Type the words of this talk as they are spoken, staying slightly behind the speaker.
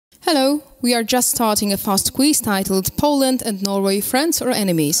Hello, we are just starting a fast quiz titled Poland and Norway, Friends or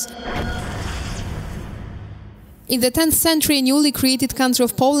Enemies? In the 10th century, a newly created country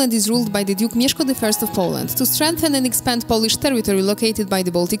of Poland is ruled by the Duke Mieszko I of Poland. To strengthen and expand Polish territory located by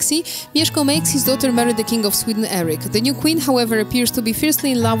the Baltic Sea, Mieszko makes his daughter marry the King of Sweden, Erik. The new queen, however, appears to be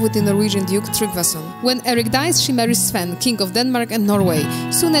fiercely in love with the Norwegian Duke Tryggvason. When Erik dies, she marries Sven, King of Denmark and Norway.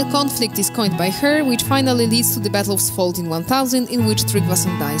 Soon a conflict is coined by her, which finally leads to the Battle of Svolde in 1000, in which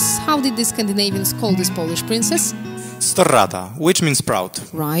Tryggvason dies. How did the Scandinavians call this Polish princess? Storrata, which means proud.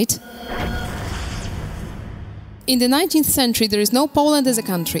 Right. In the 19th century, there is no Poland as a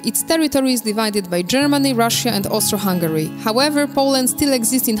country. Its territory is divided by Germany, Russia and Austro-Hungary. However, Poland still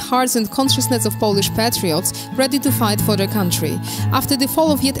exists in hearts and consciousness of Polish patriots ready to fight for their country. After the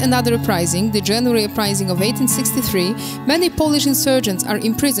fall of yet another uprising, the January Uprising of 1863, many Polish insurgents are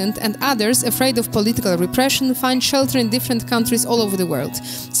imprisoned and others, afraid of political repression, find shelter in different countries all over the world.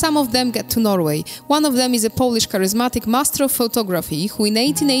 Some of them get to Norway. One of them is a Polish charismatic master of photography who in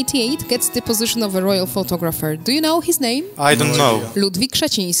 1888 gets the position of a royal photographer. Do you know his name? I don't know. Ludwik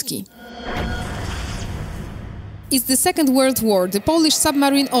Krzaciński. It's the Second World War. The Polish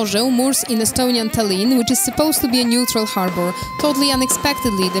submarine Orzeł moors in Estonian Tallinn, which is supposed to be a neutral harbor. Totally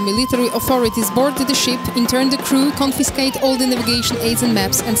unexpectedly, the military authorities board the ship, intern the crew, confiscate all the navigation aids and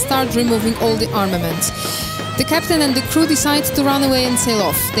maps, and start removing all the armament. The captain and the crew decide to run away and sail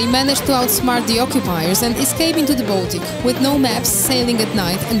off. They manage to outsmart the occupiers and escape into the Baltic. With no maps, sailing at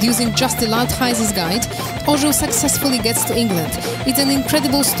night and using just the Lighthouse's guide, Orzeł successfully gets to England. It's an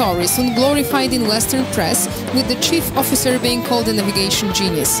incredible story, soon glorified in Western press, with the chief officer being called a navigation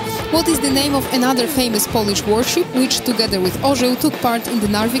genius. What is the name of another famous Polish warship, which, together with Orzeł, took part in the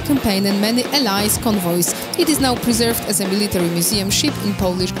Narvik campaign and many allies' convoys? It is now preserved as a military museum ship in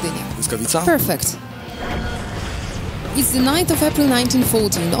Polish Gdynia. Błyskawica? Perfect. It's the 9th of April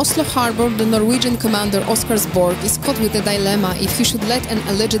 1940. In Oslo Harbour, the Norwegian commander Oscarsborg is caught with a dilemma if he should let an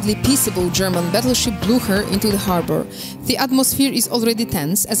allegedly peaceable German battleship Blücher into the harbour. The atmosphere is already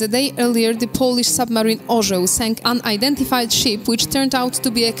tense, as a day earlier the Polish submarine Orzeł sank an unidentified ship which turned out to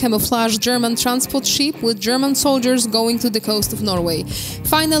be a camouflaged German transport ship with German soldiers going to the coast of Norway.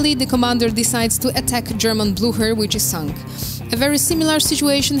 Finally, the commander decides to attack German Blücher, which is sunk. A very similar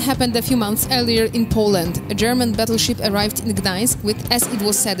situation happened a few months earlier in Poland. A German battleship arrived in Gdańsk with, as it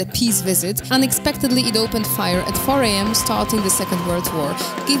was said, a peace visit. Unexpectedly, it opened fire at 4 a.m., starting the Second World War.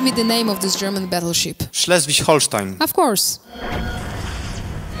 Give me the name of this German battleship. Schleswig-Holstein. Of course.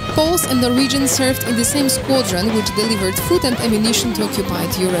 Poles and Norwegians served in the same squadron, which delivered food and ammunition to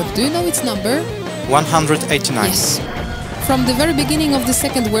occupied Europe. Do you know its number? 189. Yes. From the very beginning of the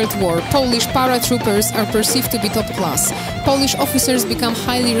Second World War, Polish paratroopers are perceived to be top class. Polish officers become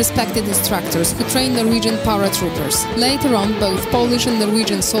highly respected instructors who train Norwegian paratroopers. Later on, both Polish and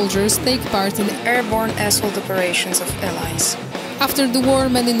Norwegian soldiers take part in airborne assault operations of allies. After the war,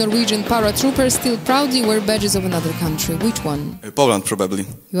 many Norwegian paratroopers still proudly wear badges of another country. Which one? Poland, probably.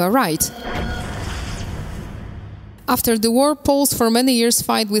 You are right. After the war, Poles for many years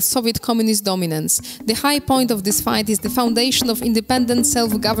fight with Soviet communist dominance. The high point of this fight is the foundation of independent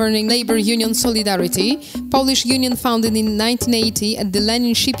self-governing labor union Solidarity, Polish union founded in 1980 at the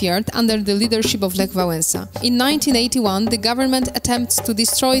Lenin shipyard under the leadership of Lech Wałęsa. In 1981, the government attempts to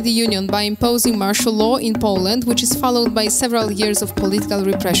destroy the union by imposing martial law in Poland, which is followed by several years of political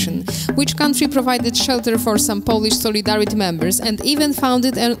repression. Which country provided shelter for some Polish Solidarity members and even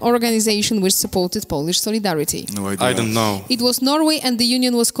founded an organization which supported Polish Solidarity? No idea. I don't know. It was Norway and the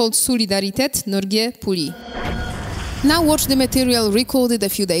union was called Solidaritet Norge Puli. Now watch the material recorded a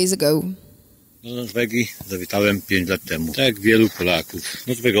few days ago. Do Norwegii zawitałem 5 lat temu. Tak jak wielu Polaków.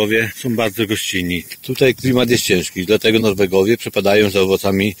 Norwegowie są bardzo gościnni. Tutaj klimat jest ciężki, dlatego Norwegowie przepadają za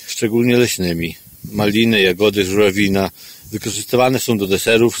owocami szczególnie leśnymi. Maliny, jagody, żurawina wykorzystywane są do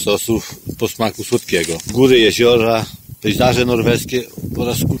deserów, sosów, posmaku słodkiego. Góry, jeziora, pejzaże norweskie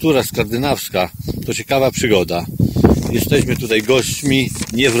oraz kultura skandynawska to ciekawa przygoda. Jesteśmy tutaj gośćmi,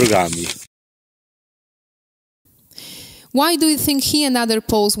 nie wrogami. Why do you think he and other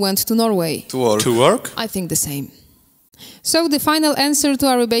Poles went to Norway? To work. To work? I think the same. So the final answer to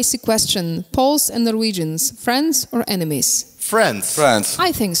our basic question: Poles and Norwegians, friends or enemies? Friends. Friends.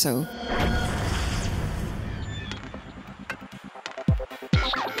 I think so.